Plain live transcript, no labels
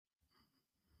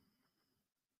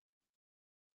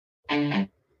Today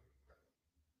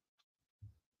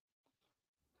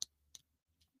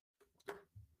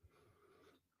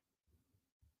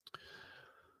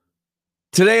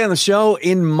on the show,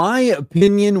 in my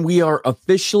opinion, we are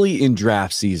officially in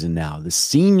draft season now. The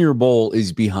Senior Bowl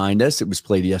is behind us. It was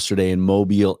played yesterday in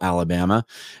Mobile, Alabama,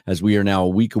 as we are now a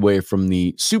week away from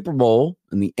the Super Bowl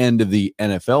and the end of the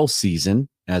NFL season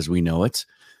as we know it.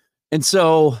 And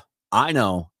so I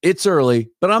know it's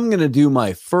early, but I'm going to do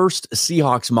my first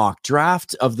Seahawks mock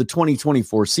draft of the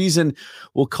 2024 season.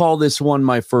 We'll call this one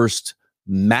my first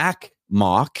Mac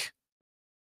mock.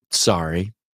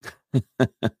 Sorry.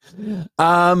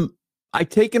 I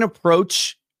take an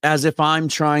approach as if I'm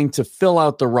trying to fill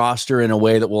out the roster in a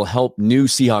way that will help new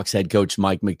Seahawks head coach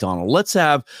Mike Macdonald. Let's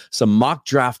have some mock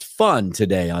draft fun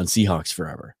today on Seahawks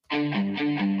Forever.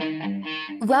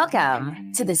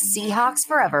 Welcome to the Seahawks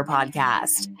Forever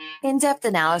podcast. In-depth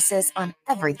analysis on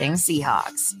everything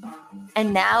Seahawks.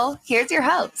 And now, here's your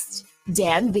host,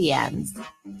 Dan Viens.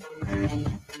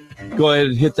 Go ahead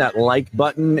and hit that like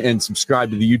button and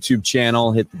subscribe to the YouTube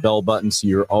channel. Hit the bell button so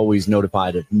you're always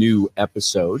notified of new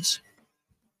episodes.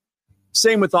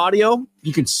 Same with audio.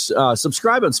 You can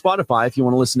subscribe on Spotify if you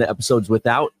want to listen to episodes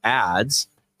without ads.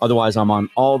 Otherwise, I'm on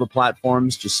all the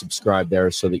platforms. Just subscribe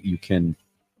there so that you can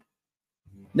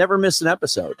never miss an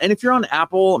episode. And if you're on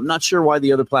Apple, I'm not sure why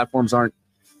the other platforms aren't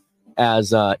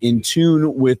as in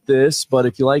tune with this. But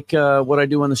if you like what I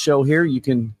do on the show here, you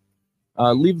can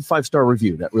leave a 5-star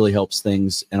review. That really helps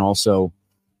things. And also,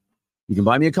 you can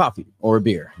buy me a coffee or a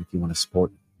beer if you want to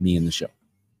support me in the show.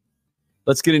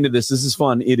 Let's get into this. This is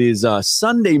fun. It is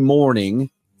Sunday morning,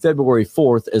 February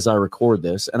 4th, as I record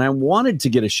this. And I wanted to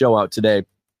get a show out today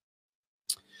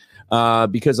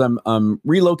because I'm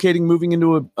relocating, moving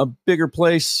into a bigger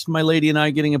place. My lady and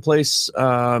I getting a place.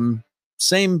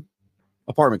 Same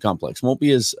apartment complex. Won't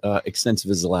be as extensive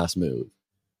as the last move.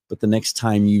 But the next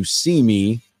time you see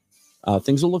me,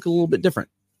 things will look a little bit different.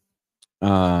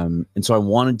 And so I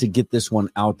wanted to get this one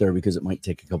out there because it might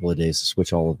take a couple of days to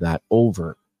switch all of that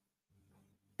over.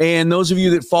 And those of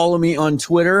you that follow me on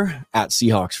Twitter at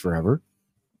Seahawks Forever,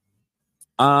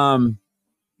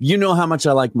 you know how much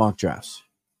I like mock drafts.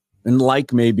 And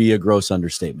like may be a gross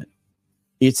understatement.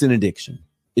 It's an addiction.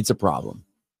 It's a problem.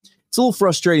 It's a little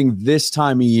frustrating this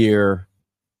time of year.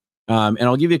 And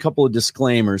I'll give you a couple of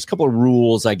disclaimers, a couple of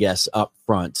rules, I guess, up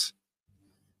front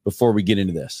before we get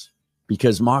into this,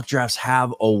 because mock drafts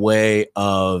have a way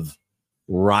of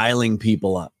riling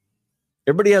people up.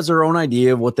 Everybody has their own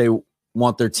idea of what they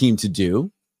want their team to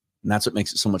do, and that's what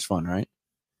makes it so much fun, right?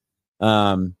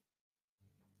 And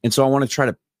so I want to try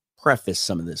to preface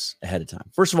some of this ahead of time.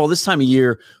 First of all, this time of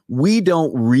year, we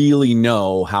don't really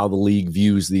know how the league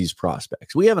views these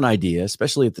prospects. We have an idea,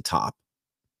 especially at the top,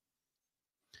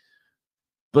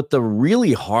 but the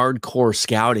really hardcore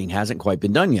scouting hasn't quite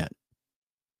been done yet.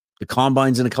 The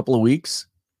combine's in a couple of weeks,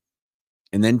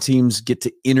 and then teams get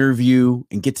to interview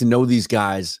and get to know these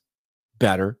guys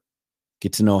better,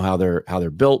 get to know how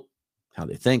they're built, how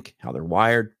they think, how they're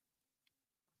wired.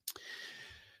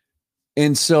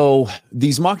 And so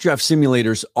these mock draft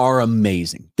simulators are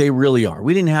amazing. They really are.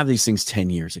 We didn't have these things 10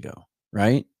 years ago,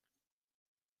 right?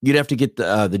 You'd have to get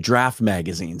the draft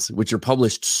magazines, which are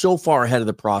published so far ahead of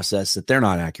the process that they're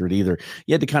not accurate either.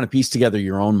 You had to kind of piece together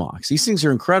your own mocks. These things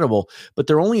are incredible, but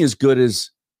they're only as good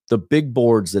as the big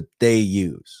boards that they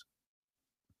use.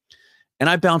 And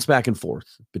I bounce back and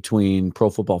forth between Pro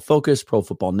Football Focus, Pro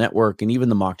Football Network, and even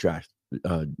the mock draft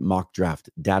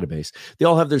database. They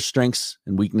all have their strengths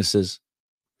and weaknesses.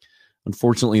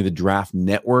 Unfortunately, the draft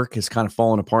network has kind of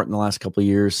fallen apart in the last couple of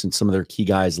years since some of their key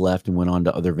guys left and went on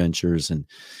to other ventures. And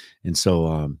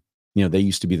so, they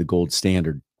used to be the gold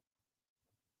standard.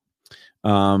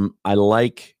 I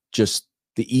like just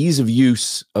the ease of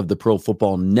use of the Pro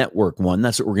Football Network one.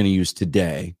 That's what we're going to use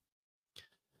today.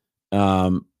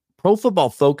 Pro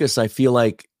Football Focus, I feel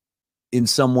like in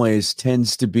some ways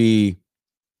tends to be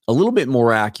a little bit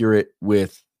more accurate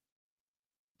with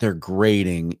their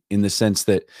grading, in the sense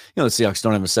that, the Seahawks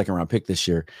don't have a second round pick this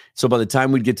year. So by the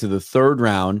time we'd get to the third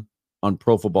round on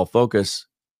Pro Football Focus,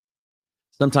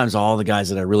 sometimes all the guys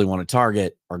that I really want to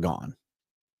target are gone.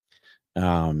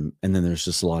 And then there's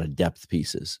just a lot of depth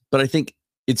pieces. But I think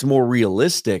it's more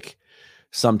realistic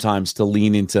sometimes to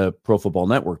lean into Pro Football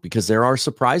Network because there are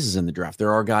surprises in the draft.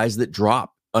 There are guys that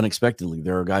drop unexpectedly.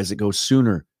 There are guys that go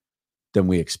sooner than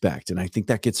we expect. And I think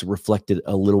that gets reflected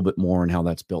a little bit more in how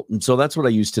that's built. And so that's what I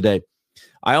use today.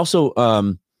 I also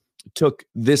took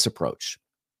this approach.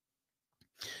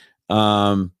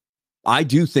 I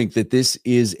do think that this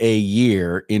is a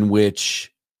year in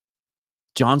which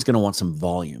John's going to want some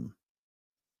volume.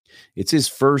 It's his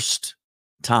first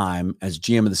time as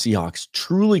GM of the Seahawks,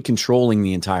 truly controlling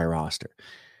the entire roster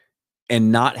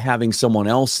and not having someone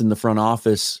else in the front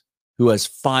office who has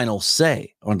final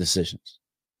say on decisions.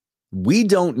 We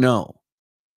don't know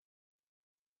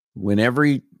when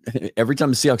every time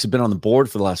the Seahawks have been on the board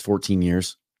for the last 14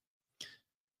 years,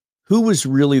 who was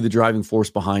really the driving force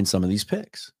behind some of these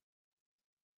picks.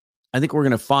 I think we're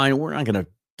not going to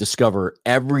discover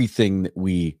everything that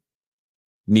we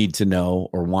need to know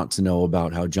or want to know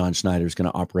about how John Schneider is going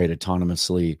to operate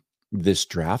autonomously this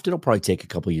draft. It'll probably take a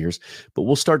couple of years, but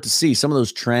we'll start to see some of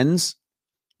those trends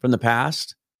from the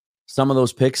past, some of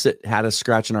those picks that had us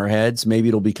scratching our heads. Maybe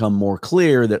it'll become more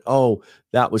clear that, oh,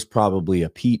 that was probably a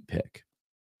Pete pick.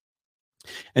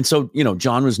 And so,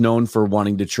 John was known for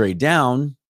wanting to trade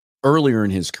down earlier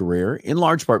in his career, in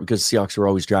large part because Seahawks were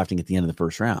always drafting at the end of the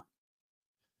first round.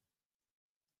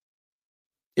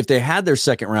 If they had their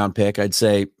second round pick, I'd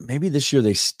say maybe this year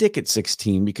they stick at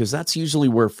 16 because that's usually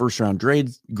where first round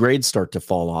grades start to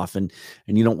fall off, and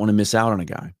you don't want to miss out on a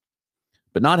guy.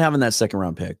 But not having that second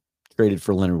round pick, traded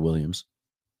for Leonard Williams.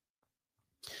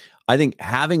 I think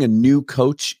having a new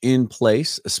coach in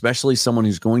place, especially someone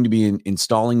who's going to be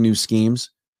installing new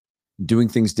schemes, doing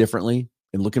things differently,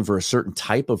 and looking for a certain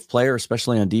type of player,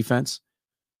 especially on defense,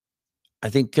 I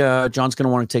think John's going to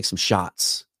want to take some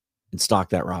shots and stock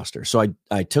that roster. So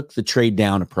I took the trade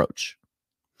down approach.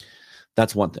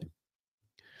 That's one thing.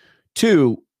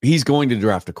 Two, he's going to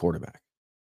draft a quarterback,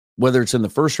 whether it's in the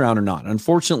first round or not.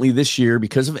 Unfortunately, this year,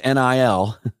 because of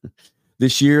NIL,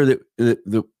 this year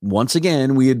that once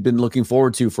again we had been looking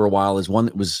forward to for a while is one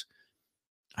that was,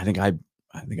 I think I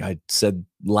said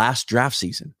last draft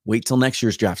season, wait till next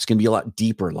year's draft. It's going to be a lot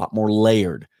deeper, a lot more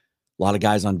layered. A lot of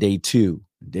guys on day 2,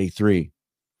 day 3.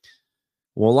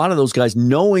 Well, a lot of those guys,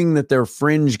 knowing that they're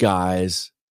fringe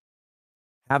guys,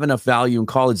 have enough value in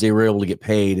college, they were able to get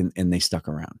paid and they stuck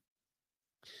around.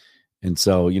 And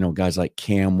so, guys like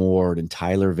Cam Ward and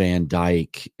Tyler Van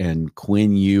Dyke and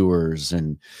Quinn Ewers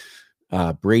and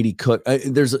Brady Cook.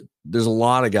 There's a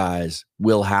lot of guys,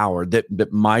 Will Howard,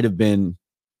 that might have been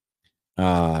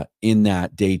in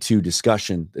that day 2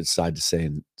 discussion that decided to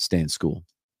stay in school.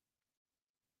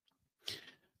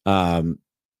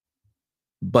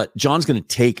 But John's going to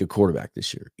take a quarterback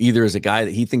this year, either as a guy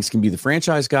that he thinks can be the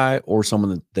franchise guy or someone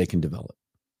that they can develop.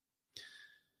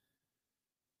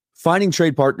 Finding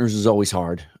trade partners is always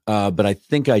hard, but I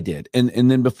think I did. And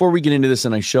then before we get into this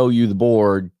and I show you the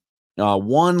board,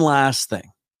 one last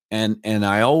thing. And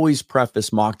I always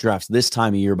preface mock drafts this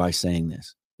time of year by saying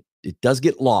this. It does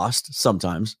get lost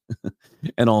sometimes,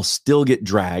 and I'll still get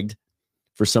dragged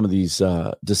for some of these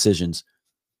decisions.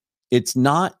 It's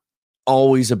not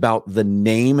always about the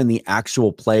name and the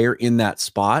actual player in that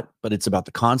spot, but it's about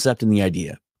the concept and the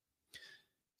idea.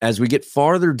 As we get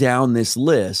farther down this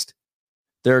list,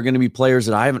 there are going to be players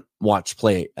that I haven't watched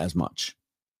play as much.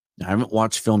 I haven't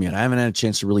watched film yet. I haven't had a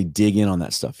chance to really dig in on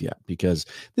that stuff yet because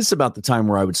this is about the time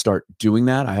where I would start doing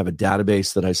that. I have a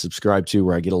database that I subscribe to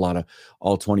where I get a lot of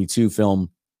all 22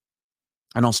 film,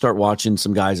 and I'll start watching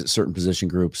some guys at certain position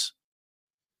groups.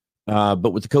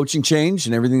 But with the coaching change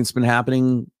and everything that's been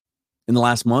happening in the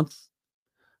last month,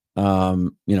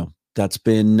 that's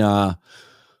been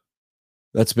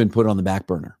put on the back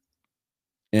burner.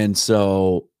 And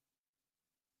so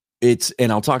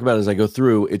and I'll talk about it as I go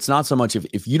through. It's not so much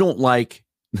if you don't like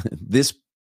this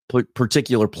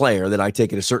particular player that I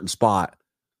take at a certain spot,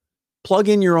 plug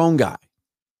in your own guy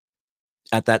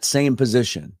at that same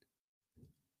position.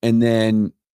 And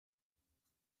then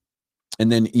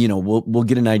we'll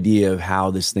get an idea of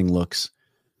how this thing looks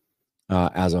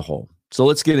as a whole. So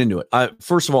let's get into it.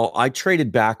 First of all, I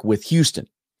traded back with Houston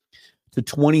to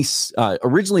 20,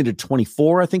 originally to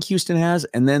 24, I think Houston has.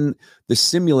 And then the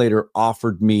simulator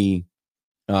offered me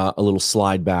a little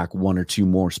slide back 1 or 2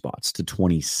 more spots to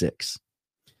 26.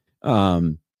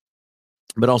 But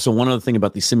also one other thing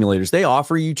about these simulators, they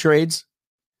offer you trades,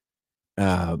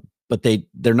 but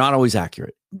they're not always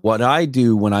accurate. What I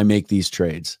do when I make these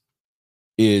trades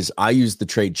is I use the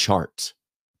trade chart.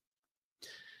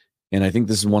 And I think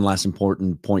this is one last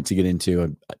important point to get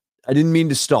into. I didn't mean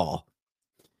to stall.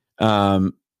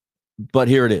 But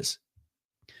here it is.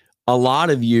 A lot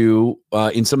of you,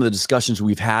 in some of the discussions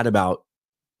we've had about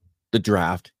the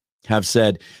draft, have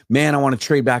said, man, I want to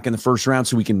trade back in the first round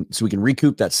so we can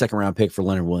recoup that second round pick for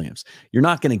Leonard Williams. You're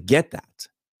not going to get that.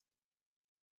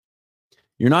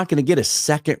 You're not going to get a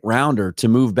second rounder to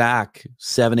move back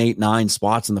 7, 8, 9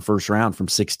 spots in the first round from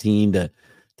 16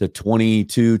 to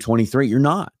 22, 23. You're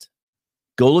not.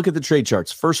 Go look at the trade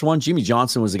charts. First one, Jimmy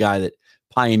Johnson was the guy that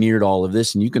pioneered all of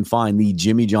this, and you can find the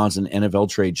Jimmy Johnson NFL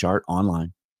trade chart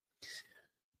online.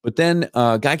 But then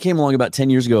a guy came along about 10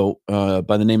 years ago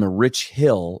by the name of Rich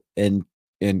Hill and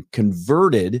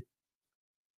converted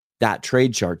that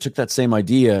trade chart, took that same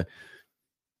idea,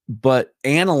 but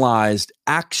analyzed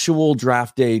actual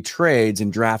draft day trades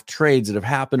and draft trades that have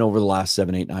happened over the last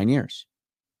 7, 8, 9 years.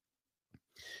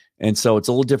 And so it's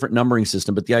a little different numbering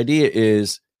system, but the idea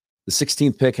is the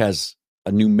 16th pick has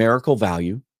a numerical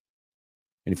value.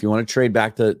 And if you want to trade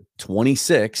back to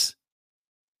 26,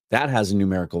 that has a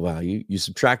numerical value. You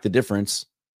subtract the difference,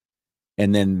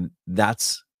 and then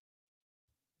that's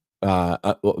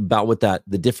about what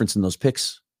the difference in those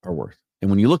picks are worth.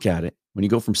 And when you look at it, when you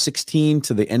go from 16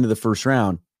 to the end of the first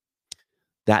round,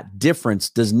 that difference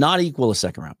does not equal a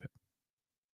second round pick.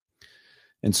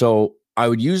 And so I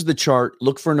would use the chart,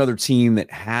 look for another team that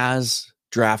has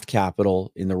draft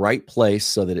capital in the right place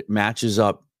so that it matches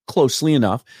up closely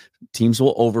enough. Teams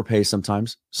will overpay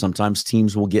sometimes. Sometimes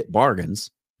teams will get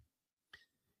bargains.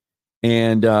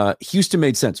 And Houston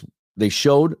made sense. They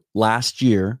showed last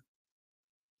year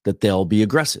that they'll be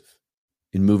aggressive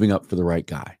in moving up for the right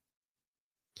guy.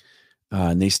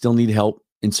 And they still need help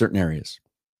in certain areas.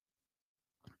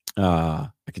 I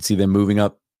could see them moving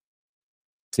up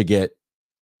to get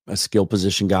a skill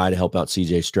position guy to help out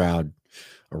CJ Stroud,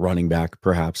 a running back,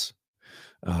 perhaps.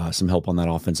 Some help on that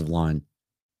offensive line.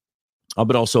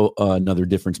 But also another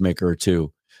difference maker or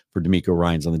two for D'Amico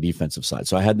Ryans on the defensive side.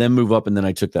 So I had them move up, and then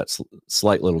I took that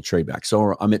slight little trade back.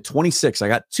 So I'm at 26. I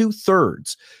got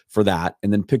 2/3 for that,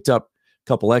 and then picked up a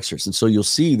couple extras. And so you'll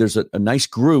see there's a nice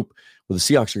group where the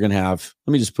Seahawks are going to have.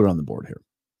 Let me just put it on the board here.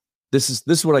 This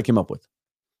is what I came up with.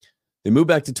 They move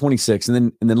back to 26,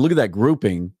 and then look at that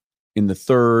grouping in the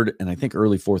third and I think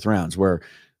early fourth rounds where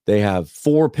they have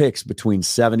 4 picks between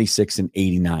 76 and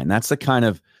 89. That's the kind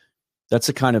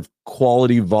of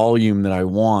quality volume that I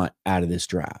want out of this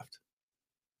draft.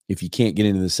 If you can't get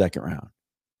into the second round,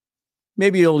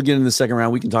 maybe you'll get into the second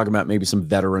round. We can talk about maybe some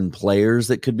veteran players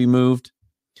that could be moved,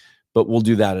 but we'll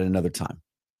do that at another time.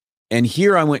 And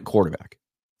here I went quarterback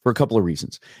for a couple of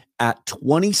reasons. At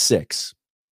 26,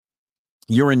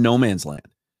 you're in no man's land.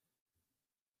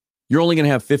 You're only going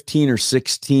to have 15 or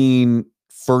 16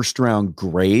 first round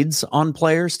grades on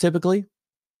players typically.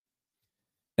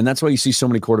 And that's why you see so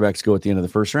many quarterbacks go at the end of the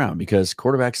first round, because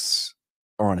quarterbacks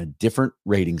are on a different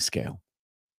rating scale.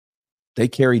 They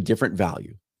carry different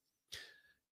value.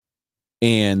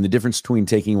 And the difference between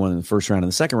taking one in the first round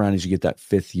and the second round is you get that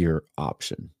 5th year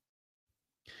option.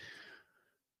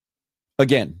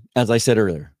 Again, as I said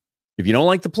earlier, if you don't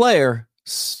like the player,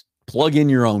 plug in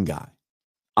your own guy.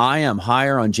 I am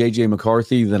higher on J.J.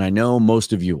 McCarthy than I know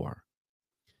most of you are.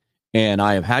 And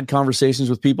I have had conversations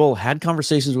with people, had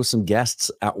conversations with some guests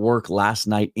at work last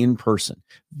night in person.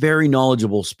 Very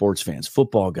knowledgeable sports fans,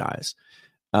 football guys.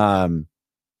 And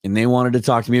they wanted to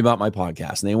talk to me about my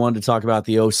podcast. And they wanted to talk about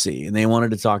the OC. And they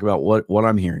wanted to talk about what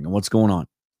I'm hearing and what's going on.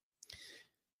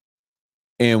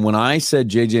 And when I said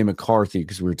J.J. McCarthy,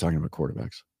 because we were talking about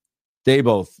quarterbacks, they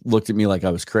both looked at me like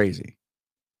I was crazy.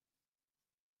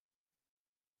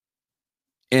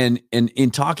 And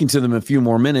in talking to them a few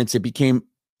more minutes, it became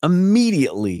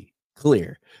immediately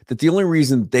clear that the only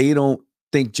reason they don't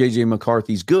think J.J.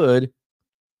 McCarthy's good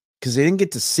because they didn't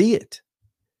get to see it.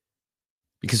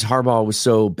 Because Harbaugh was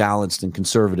so balanced and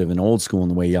conservative and old school in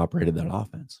the way he operated that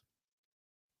offense.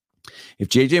 If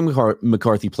J.J.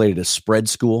 McCarthy played at a spread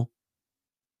school,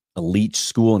 a Leach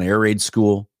school, an air raid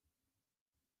school,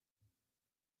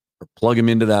 or plug him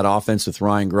into that offense with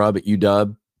Ryan Grubb at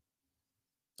UW,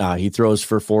 he throws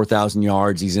for 4,000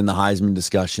 yards. He's in the Heisman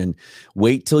discussion.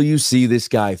 Wait till you see this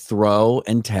guy throw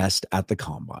and test at the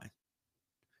combine.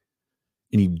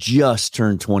 And he just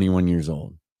turned 21 years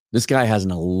old. This guy has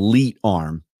an elite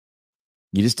arm.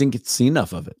 You just didn't get to see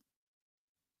enough of it.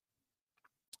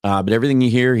 But everything you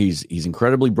hear, he's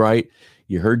incredibly bright.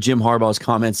 You heard Jim Harbaugh's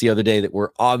comments the other day that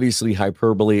were obviously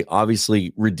hyperbole,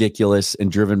 obviously ridiculous,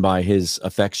 and driven by his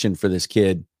affection for this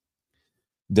kid.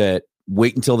 That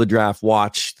wait until the draft,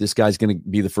 watch, this guy's going to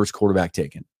be the first quarterback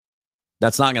taken.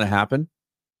 That's not going to happen.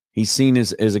 He's seen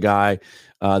as a guy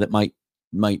that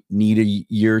might need a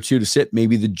year or two to sit,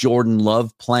 maybe the Jordan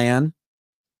Love plan.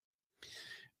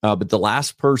 But the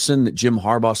last person that Jim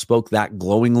Harbaugh spoke that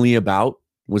glowingly about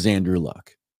was Andrew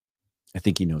Luck. I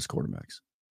think he knows quarterbacks.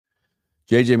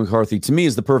 J.J. McCarthy, to me,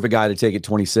 is the perfect guy to take at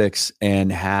 26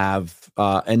 and have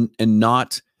and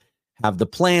not have the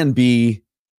plan B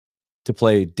to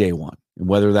play day one. And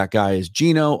whether that guy is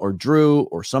Geno or Drew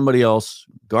or somebody else,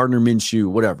 Gardner Minshew,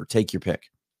 whatever, take your pick.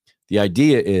 The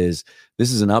idea is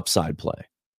this is an upside play.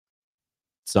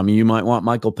 Some of you might want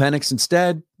Michael Penix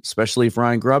instead, especially if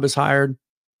Ryan Grubb is hired.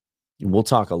 And we'll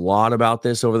talk a lot about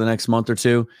this over the next month or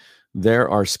two. There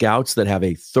are scouts that have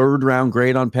a 3rd round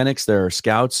grade on Penix. There are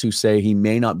scouts who say he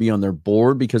may not be on their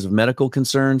board because of medical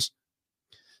concerns.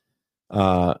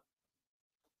 Our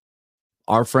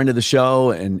friend of the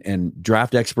show and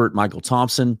draft expert Michael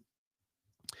Thompson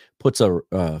puts a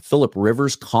Phillip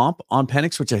Rivers comp on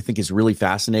Penix, which I think is really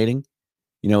fascinating.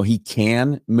 You know, he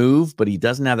can move, but he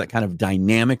doesn't have that kind of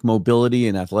dynamic mobility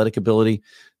and athletic ability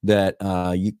that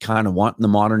you kind of want in the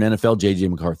modern NFL. J.J.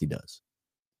 McCarthy does.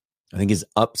 I think his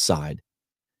upside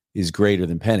is greater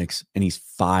than Penix, and he's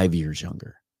 5 years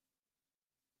younger.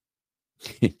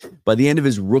 By the end of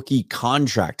his rookie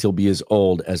contract, he'll be as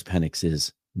old as Penix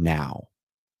is now.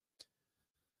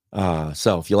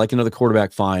 So if you like another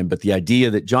quarterback, fine. But the idea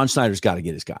that John Schneider's got to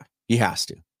get his guy. He has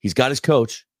to. He's got his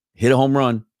coach. Hit a home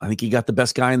run. I think he got the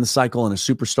best guy in the cycle and a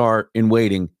superstar in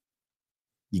waiting.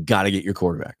 You got to get your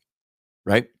quarterback,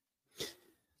 right?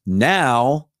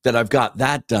 Now that I've got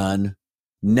that done,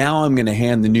 now I'm going to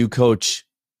hand the new coach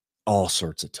all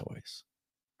sorts of toys.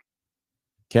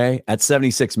 Okay, at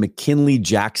 76, McKinley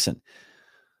Jackson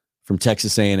from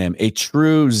Texas A&M, a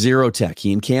true zero tech.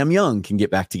 He and Cam Young can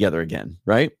get back together again,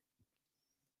 right?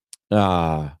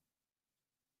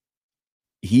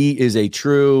 He is a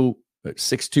true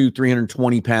 6'2",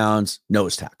 320 pounds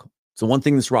nose tackle. So one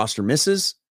thing this roster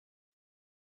misses.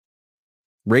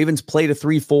 Ravens played a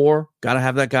 3-4. Got to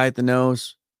have that guy at the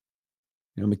nose.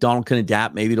 You know, Macdonald can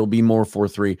adapt. Maybe it'll be more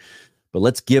 4-3. But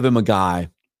let's give him a guy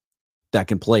that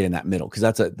can play in that middle, because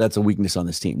that's a weakness on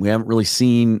this team. We haven't really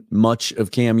seen much of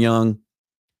Cam Young.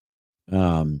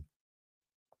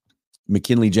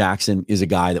 McKinley Jackson is a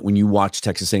guy that when you watch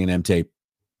Texas A&M tape,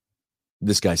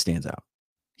 this guy stands out.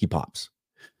 He pops.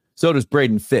 So does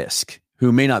Braden Fisk,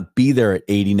 who may not be there at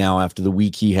 80 now after the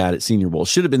week he had at Senior Bowl.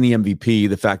 Should have been the MVP.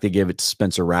 The fact they gave it to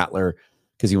Spencer Rattler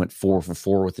because he went 4 for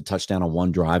 4 with a touchdown on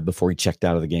one drive before he checked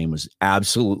out of the game was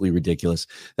absolutely ridiculous.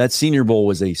 That Senior Bowl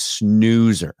was a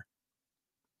snoozer.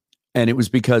 And it was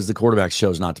because the quarterbacks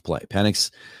chose not to play.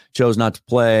 Penix chose not to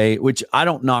play, which I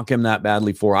don't knock him that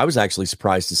badly for. I was actually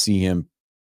surprised to see him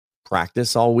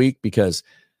practice all week because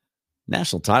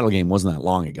national title game wasn't that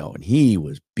long ago, and he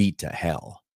was beat to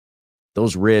hell.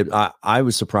 Those ribs, I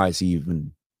was surprised he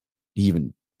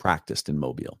even practiced in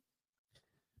Mobile.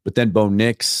 But then Bo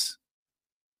Nix,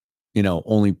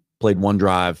 only played one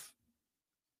drive.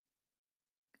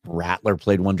 Rattler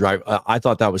played one drive. I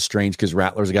thought that was strange because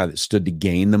Rattler's a guy that stood to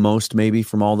gain the most maybe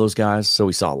from all those guys. So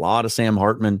we saw a lot of Sam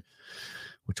Hartman,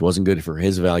 which wasn't good for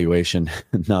his evaluation.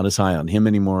 Not as high on him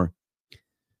anymore.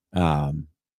 Yeah.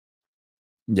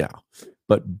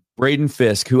 But Braden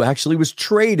Fisk, who actually was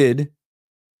traded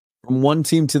from one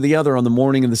team to the other on the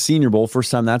morning of the Senior Bowl,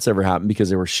 first time that's ever happened because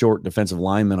they were short defensive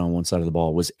linemen on one side of the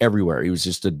ball, was everywhere. He was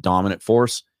just a dominant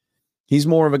force. He's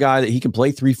more of a guy that he can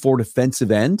play 3-4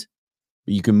 defensive end.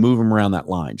 But you can move him around that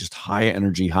line. Just high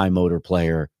energy, high motor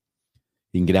player.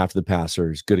 He can get after the passer.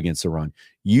 He's good against the run.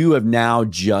 You have now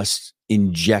just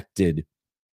injected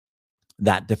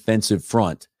that defensive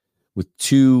front with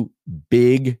two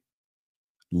big,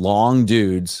 long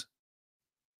dudes.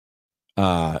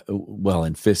 Well,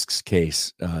 in Fisk's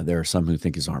case, there are some who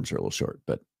think his arms are a little short,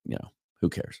 but who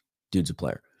cares? Dude's a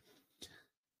player.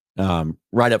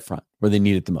 Right up front where they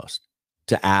need it the most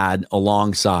to add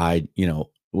alongside,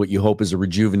 what you hope is a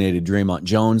rejuvenated Draymond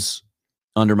Jones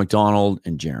under Macdonald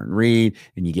and Jaron Reed,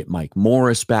 and you get Mike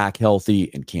Morris back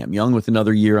healthy and Cam Young with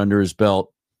another year under his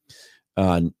belt.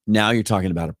 Now you're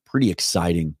talking about a pretty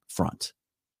exciting front.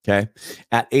 Okay.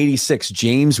 At 86,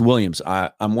 James Williams.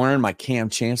 I'm wearing my Cam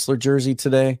Chancellor jersey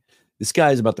today. This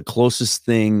guy is about the closest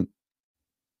thing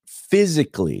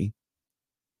physically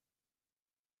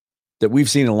that we've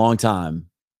seen in a long time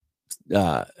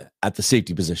at the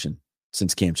safety position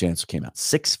since Cam Chancellor came out.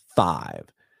 6'5",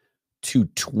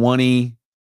 220.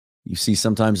 You see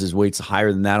sometimes his weight's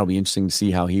higher than that. It'll be interesting to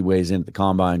see how he weighs in at the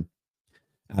combine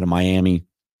out of Miami.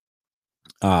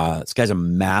 This guy's a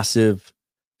massive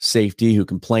safety who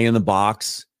can play in the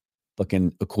box, but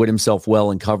can acquit himself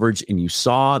well in coverage. And you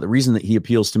saw, the reason that he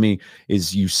appeals to me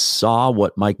is you saw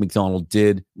what Mike Macdonald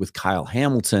did with Kyle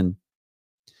Hamilton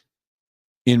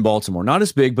in Baltimore. Not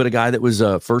as big, but a guy that was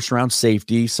a first-round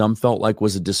safety. Some felt like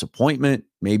was a disappointment,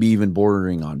 maybe even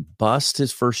bordering on bust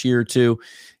his first year or two.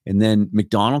 And then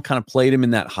Macdonald kind of played him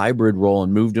in that hybrid role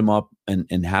and moved him up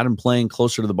and had him playing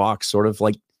closer to the box, sort of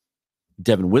like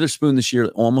Devin Witherspoon this year,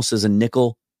 almost as a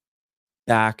nickel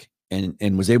back,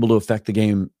 and was able to affect the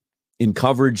game in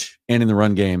coverage and in the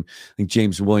run game. I think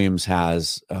James Williams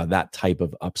has that type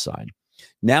of upside.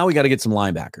 Now we got to get some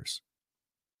linebackers.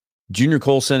 Junior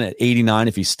Colson at 89,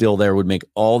 if he's still there, would make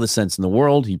all the sense in the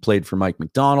world. He played for Mike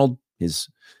Macdonald.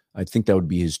 I think that would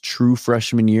be his true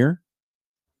freshman year.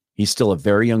 He's still a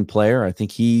very young player. I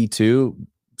think he, too,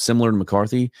 similar to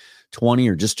McCarthy, 20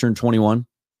 or just turned 21.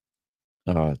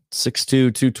 6'2",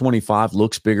 225,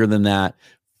 looks bigger than that.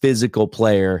 Physical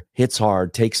player, hits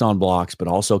hard, takes on blocks, but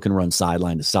also can run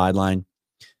sideline to sideline.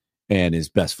 And his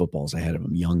best football is ahead of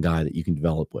him. Young guy that you can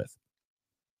develop with.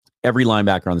 Every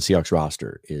linebacker on the Seahawks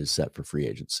roster is set for free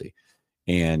agency.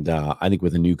 And I think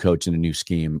with a new coach and a new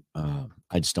scheme,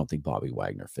 I just don't think Bobby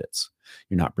Wagner fits.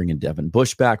 You're not bringing Devin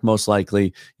Bush back, most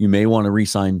likely. You may want to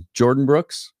re-sign Jordan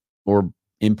Brooks or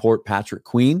import Patrick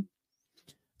Queen,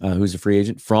 who's a free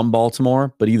agent from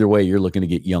Baltimore. But either way, you're looking to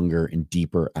get younger and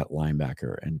deeper at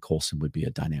linebacker, and Colson would be a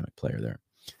dynamic player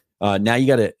there. Now you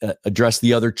got to address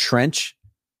the other trench,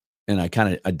 and I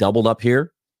doubled up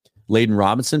here. Layden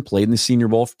Robinson played in the Senior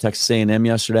Bowl for Texas A&M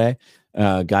yesterday.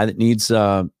 Guy that needs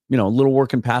a little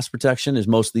work in pass protection, as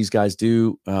most of these guys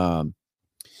do.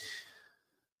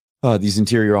 These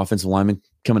interior offensive linemen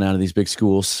coming out of these big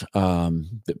schools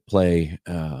that play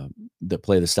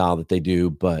the style that they do.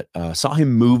 But saw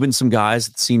him moving some guys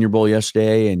at the Senior Bowl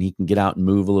yesterday, and he can get out and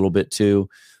move a little bit too.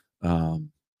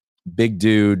 Big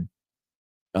dude.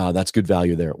 That's good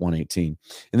value there at 118.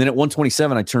 And then at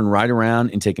 127, I turn right around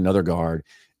and take another guard.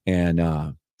 And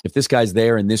if this guy's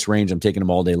there in this range, I'm taking him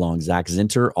all day long. Zach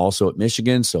Zinter, also at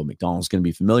Michigan, so Macdonald's going to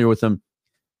be familiar with him.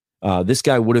 This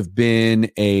guy would have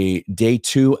been a day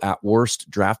 2 at worst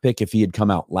draft pick if he had come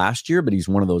out last year, but he's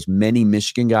one of those many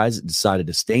Michigan guys that decided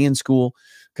to stay in school,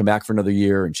 come back for another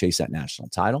year, and chase that national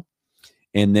title.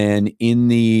 And then in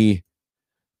the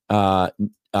I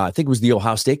think it was the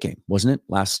Ohio State game, wasn't it?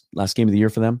 Last game of the year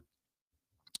for them.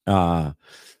 Had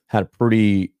a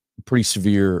pretty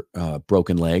severe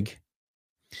broken leg.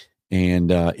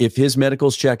 And if his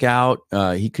medicals check out,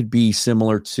 he could be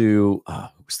similar to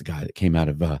who was the guy that came out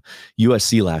of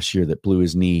USC last year that blew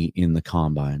his knee in the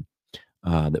combine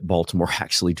that Baltimore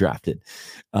actually drafted.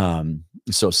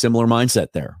 So similar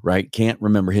mindset there, right? Can't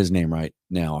remember his name right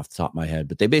now off the top of my head,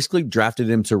 but they basically drafted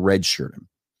him to redshirt him.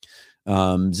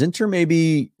 Zinter may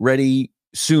be ready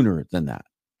sooner than that.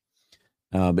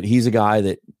 But he's a guy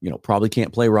that, probably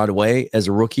can't play right away as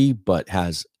a rookie, but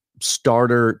has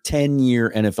starter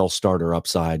 10-year NFL starter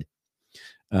upside.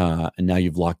 And now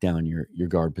you've locked down your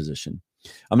guard position.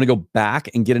 I'm going to go back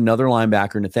and get another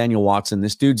linebacker, Nathaniel Watson.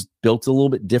 This dude's built a little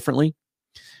bit differently.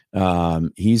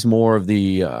 He's more of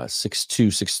the 6'2",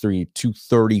 6'3",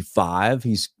 235.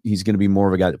 He's going to be more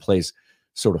of a guy that plays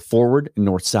sort of forward and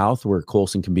north-south, where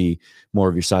Colson can be more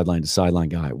of your sideline-to-sideline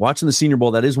guy. Watching the Senior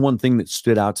Bowl, that is one thing that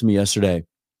stood out to me yesterday,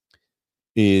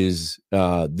 is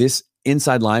this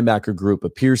inside linebacker group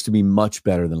appears to be much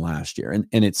better than last year. And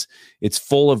it's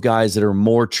full of guys that are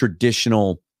more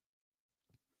traditional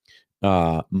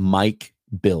Mike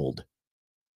build.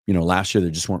 Last year there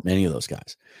just weren't many of those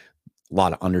guys. A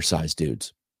lot of undersized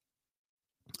dudes.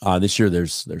 This year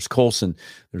there's Colson,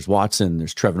 there's Watson,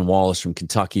 there's Trevin Wallace from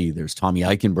Kentucky, there's Tommy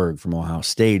Eichenberg from Ohio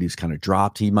State, who's kind of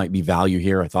dropped. He might be value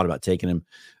here. I thought about taking him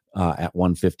at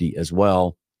 150 as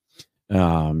well.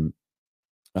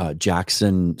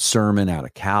 Jackson Sermon out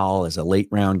of Cal as a late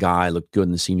round guy, looked good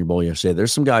in the Senior Bowl yesterday.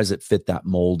 There's some guys that fit that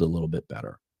mold a little bit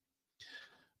better.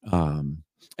 And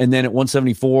then at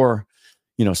 174,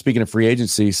 speaking of free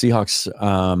agency,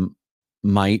 Seahawks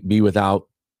might be without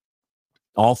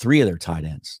all 3 of their tight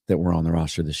ends that were on the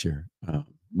roster this year.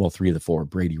 3 of the 4.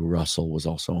 Brady Russell was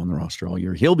also on the roster all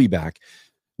year. He'll be back.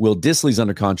 Will Dissly's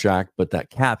under contract, but that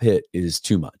cap hit is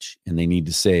too much, and they need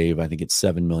to save, I think it's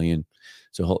 $7 million.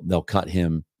 So they'll cut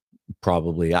him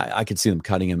probably. I could see them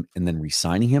cutting him and then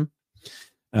re-signing him.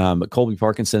 But Colby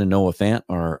Parkinson and Noah Fant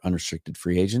are unrestricted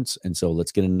free agents. And so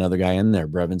let's get another guy in there.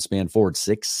 Brevin Spanford,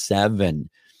 6'7".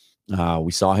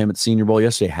 We saw him at the Senior Bowl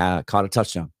yesterday, caught a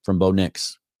touchdown from Bo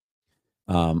Nix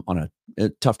on a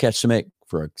tough catch to make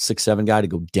for a 6'7" guy to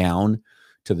go down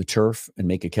to the turf and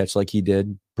make a catch like he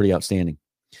did. Pretty outstanding.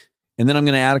 And then I'm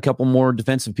going to add a couple more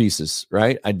defensive pieces,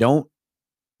 right?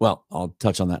 I'll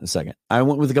touch on that in a second. I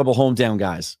went with a couple hometown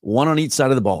guys, one on each side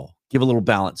of the ball, give a little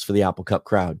balance for the Apple Cup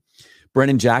crowd.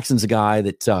 Brennan Jackson's a guy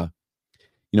that,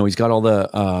 he's got all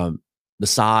the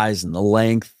size and the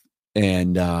length,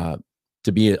 and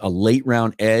to be a late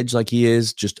round edge like he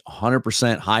is, just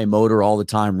 100% high motor all the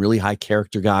time, really high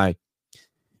character guy.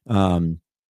 Don't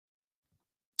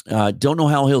know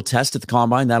how he'll test at the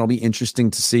combine. That'll be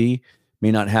interesting to see. May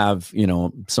not have,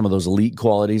 some of those elite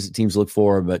qualities that teams look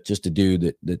for, but just a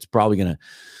dude that's probably going to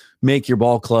make your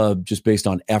ball club just based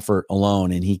on effort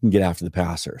alone, and he can get after the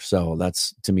passer. So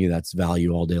to me, that's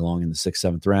value all day long in the 6th,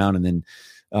 7th round. And then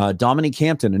Dominique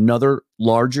Hampton, another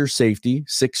larger safety,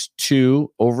 6'2",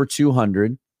 over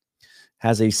 200,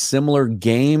 has a similar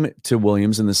game to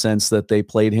Williams in the sense that they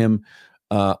played him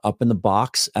up in the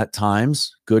box at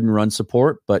times, good in run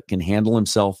support, but can handle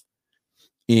himself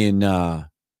in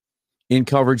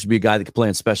coverage, be a guy that can play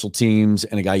on special teams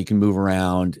and a guy you can move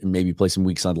around and maybe play some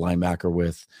weak side linebacker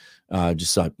with.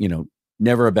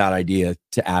 Never a bad idea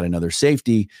to add another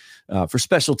safety for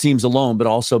special teams alone, but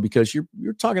also because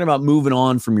you're talking about moving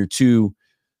on from your two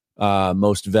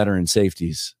most veteran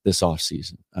safeties this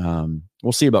offseason.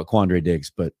 We'll see about Quandre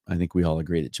Diggs, but I think we all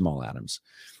agree that Jamal Adams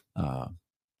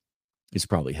is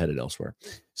probably headed elsewhere.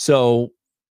 So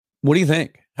what do you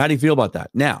think? How do you feel about that?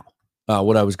 Now,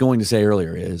 what I was going to say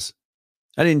earlier is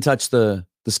I didn't touch the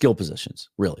skill positions,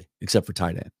 really, except for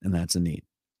tight end, and that's a need.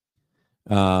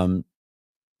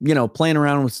 Playing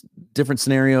around with different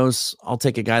scenarios, I'll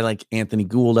take a guy like Anthony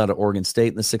Gould out of Oregon State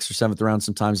in the 6th or 7th round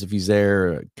sometimes if he's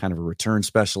there, kind of a return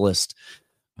specialist.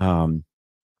 I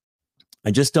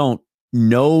just don't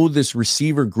know this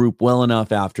receiver group well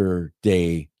enough after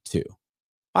day 2.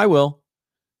 I will,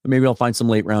 but maybe I'll find some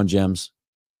late round gems.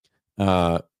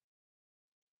 There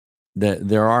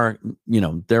are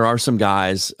some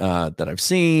guys that I've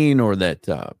seen or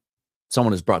that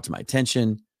someone has brought to my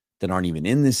attention that aren't even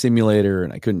in this simulator,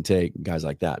 and I couldn't take guys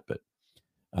like that, but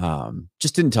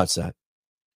just didn't touch that.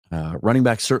 Running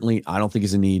back, certainly, I don't think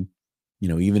is a need.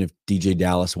 Even if DJ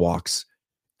Dallas walks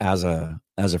as a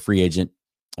free agent,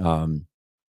 you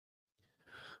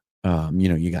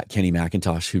got Kenny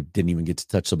McIntosh, who didn't even get to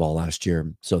touch the ball last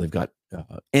year. So they've got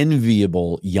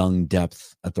enviable young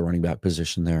depth at the running back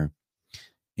position there.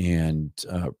 And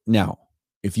now,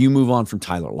 if you move on from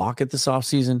Tyler Lockett this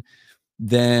offseason,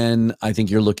 then I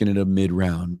think you're looking at a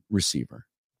mid-round receiver,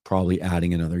 probably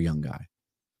adding another young guy.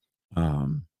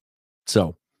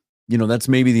 So, that's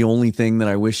maybe the only thing that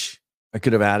I wish I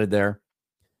could have added there.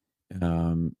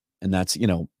 And that's,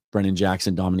 Brennan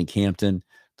Jackson, Dominique Hampton.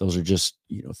 Those are just,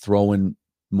 throwing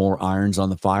more irons on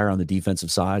the fire on the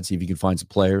defensive side. See if you can find some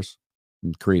players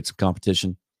and create some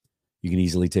competition. You can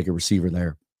easily take a receiver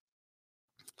there.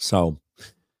 So,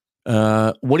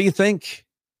 what do you think?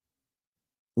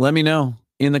 Let me know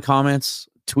in the comments.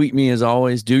 Tweet me as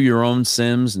always. Do your own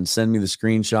sims and send me the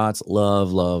screenshots.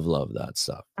 Love, love, love that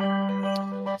stuff.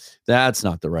 That's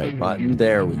not the right button.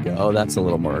 There we go. That's a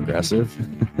little more aggressive.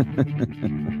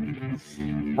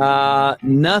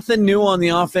 Nothing new on the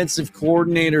offensive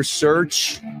coordinator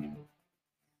search.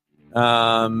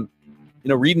 Reading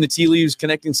the tea leaves,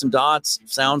 connecting some dots.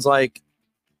 Sounds like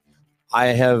I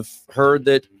have heard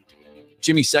that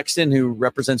Jimmy Sexton, who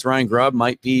represents Ryan Grubb,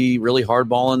 might be really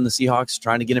hardballing the Seahawks,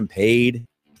 trying to get him paid.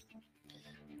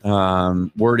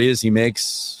 Word is he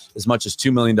makes as much as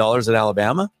 $2 million at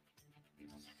Alabama.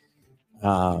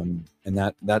 And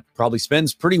that probably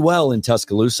spends pretty well in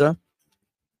Tuscaloosa.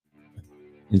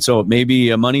 And so it may be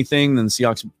a money thing. Then the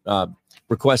Seahawks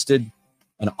requested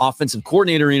an offensive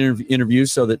coordinator interview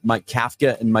so that Mike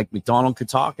Kafka and Mike Macdonald could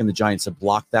talk, and the Giants have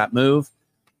blocked that move.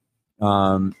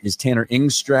 Is Tanner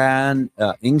Engstrand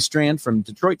from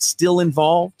Detroit still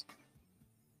involved?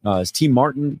 Is T.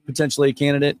 Martin potentially a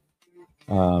candidate?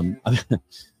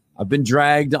 I've been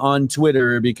dragged on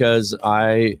Twitter because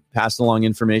I passed along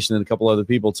information that a couple other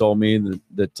people told me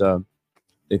that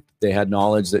they had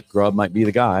knowledge that Grubb might be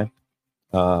the guy.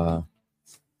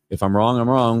 If I'm wrong, I'm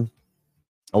wrong.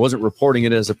 I wasn't reporting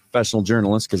it as a professional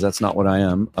journalist because that's not what I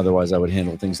am. Otherwise, I would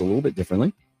handle things a little bit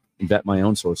differently and vet my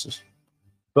own sources.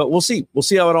 But we'll see. We'll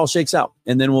see how it all shakes out.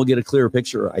 And then we'll get a clearer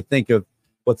picture, I think, of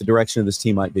what the direction of this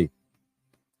team might be.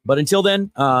 But until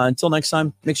then, until next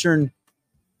time, make sure and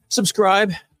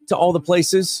subscribe to all the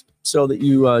places so that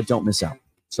you don't miss out.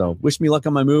 So wish me luck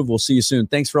on my move. We'll see you soon.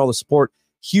 Thanks for all the support.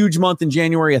 Huge month in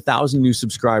January, 1,000 new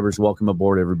subscribers. Welcome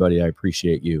aboard, everybody. I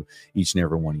appreciate you, each and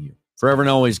every one of you. Forever and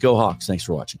always, go Hawks. Thanks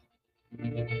for watching.